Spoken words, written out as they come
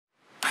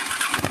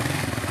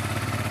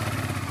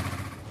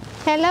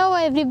Hello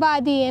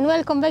everybody and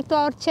welcome back to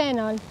our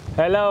channel.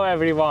 Hello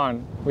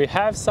everyone, we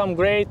have some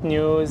great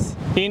news.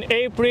 In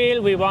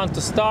April we want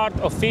to start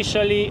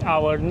officially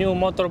our new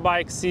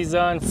motorbike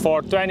season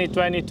for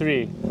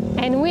 2023.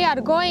 And we are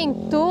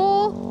going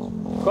to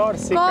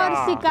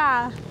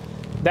Corsica.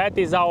 That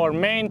is our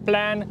main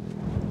plan,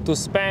 to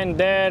spend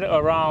there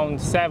around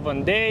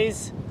 7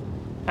 days,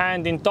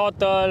 and in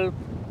total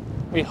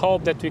we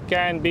hope that we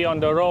can be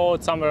on the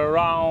road somewhere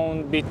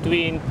around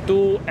between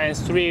 2 and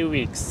 3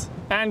 weeks.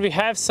 And we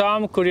have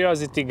some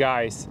curiosity,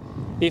 guys.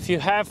 If you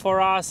have for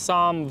us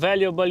some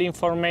valuable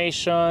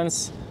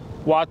informations,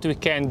 what we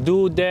can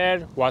do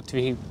there,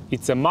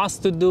 it's a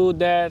must to do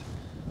there,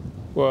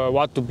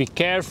 what to be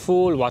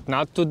careful, what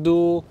not to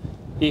do.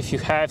 If you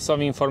have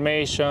some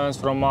information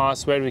from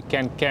us where we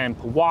can camp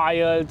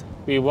wild,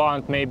 we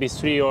want maybe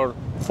 3 or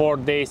 4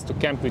 days to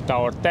camp with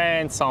our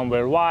tent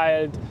somewhere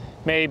wild,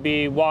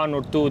 maybe 1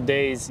 or 2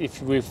 days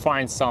if we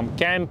find some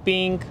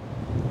camping,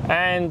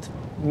 and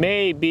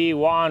maybe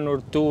 1 or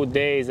 2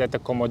 days at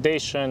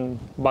accommodation,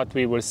 but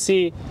we will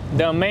see.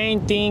 The main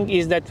thing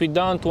is that we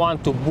don't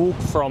want to book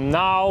from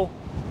now,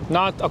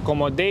 not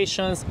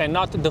accommodations and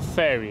not the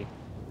ferry.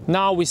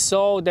 Now we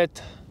saw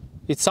that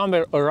it's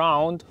somewhere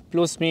around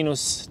plus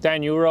minus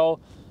 10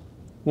 euro,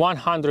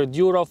 100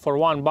 euro for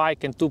one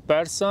bike and 2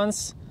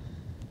 persons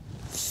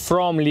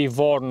from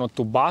Livorno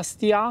to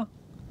Bastia.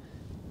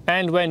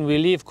 And when we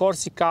leave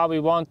Corsica, we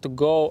want to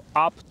go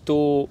up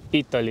to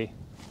Italy.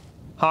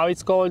 How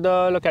it's called,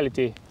 the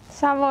locality?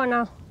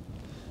 Savona.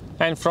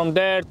 And from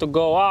there to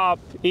go up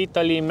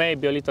Italy,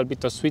 maybe a little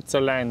bit of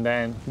Switzerland,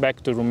 and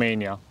back to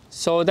Romania.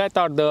 So that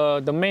are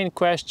the main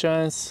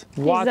questions.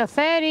 Is the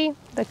ferry,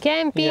 the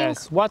camping?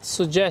 Yes, what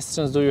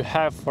suggestions do you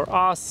have for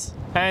us?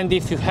 And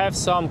if you have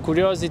some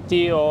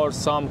curiosity or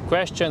some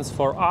questions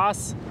for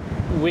us,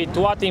 with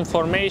what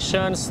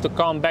informations to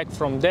come back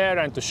from there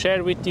and to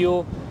share with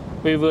you.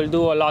 We will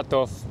do a lot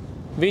of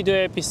video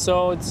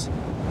episodes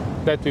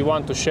that we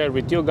want to share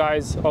with you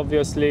guys,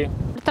 obviously.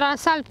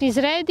 Transalp is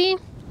ready.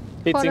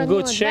 It's in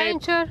good shape.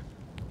 Adventure.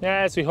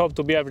 Yes, we hope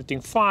to be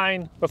everything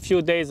fine. A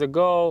few days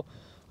ago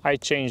I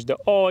changed the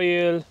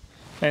oil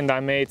and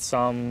I made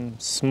some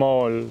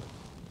small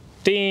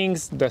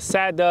things. The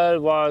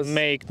saddle was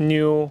made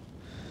new,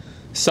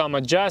 some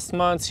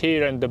adjustments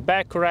here in the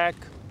back rack.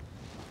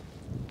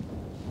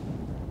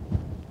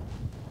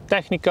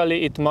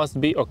 Technically it must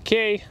be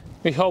okay.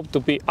 We hope to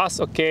be us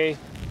okay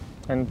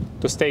and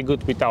to stay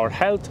good with our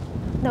health.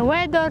 The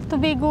weather to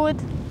be good.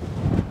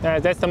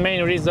 That's the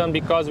main reason,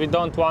 because we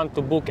don't want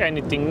to book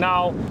anything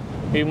now.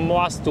 We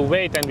must to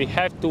wait, and we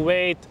have to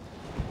wait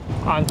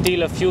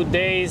until a few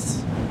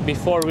days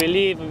before we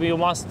leave. We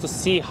must to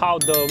see how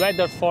the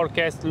weather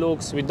forecast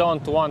looks. We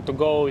don't want to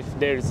go if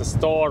there is a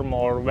storm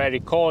or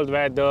very cold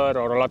weather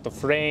or a lot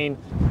of rain.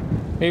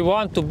 We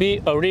want to be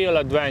a real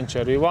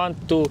adventure. We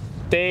want to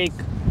take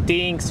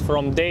things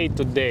from day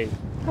to day.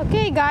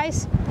 Okay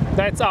guys,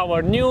 that's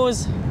our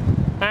news.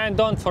 And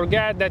don't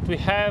forget that we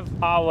have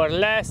our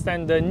last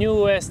and the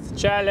newest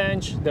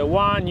challenge, the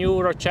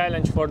 €1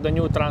 challenge for the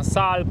new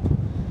Transalp.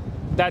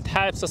 That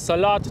helps us a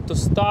lot to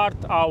start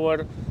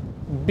our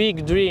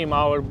big dream,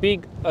 our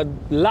big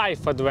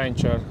life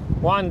adventure.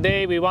 One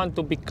day we want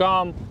to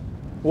become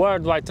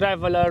worldwide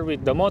traveler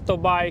with the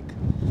motorbike,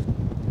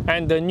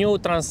 and the new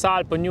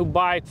Transalp, a new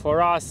bike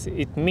for us,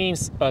 it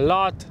means a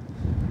lot.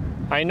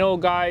 I know,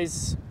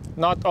 guys,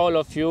 not all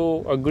of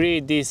you agree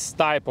this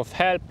type of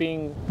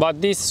helping,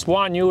 but this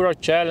 €1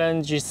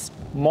 challenge is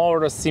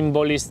more a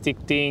symbolistic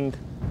thing.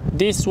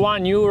 This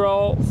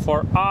 €1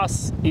 for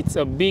us, it's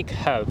a big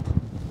help.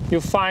 You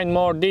find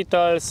more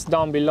details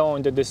down below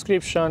in the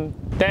description.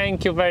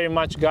 Thank you very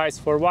much, guys,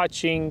 for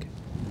watching,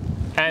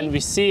 and we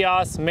see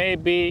us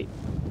maybe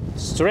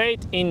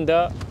straight in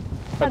the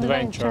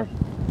adventure.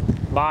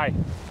 Bye.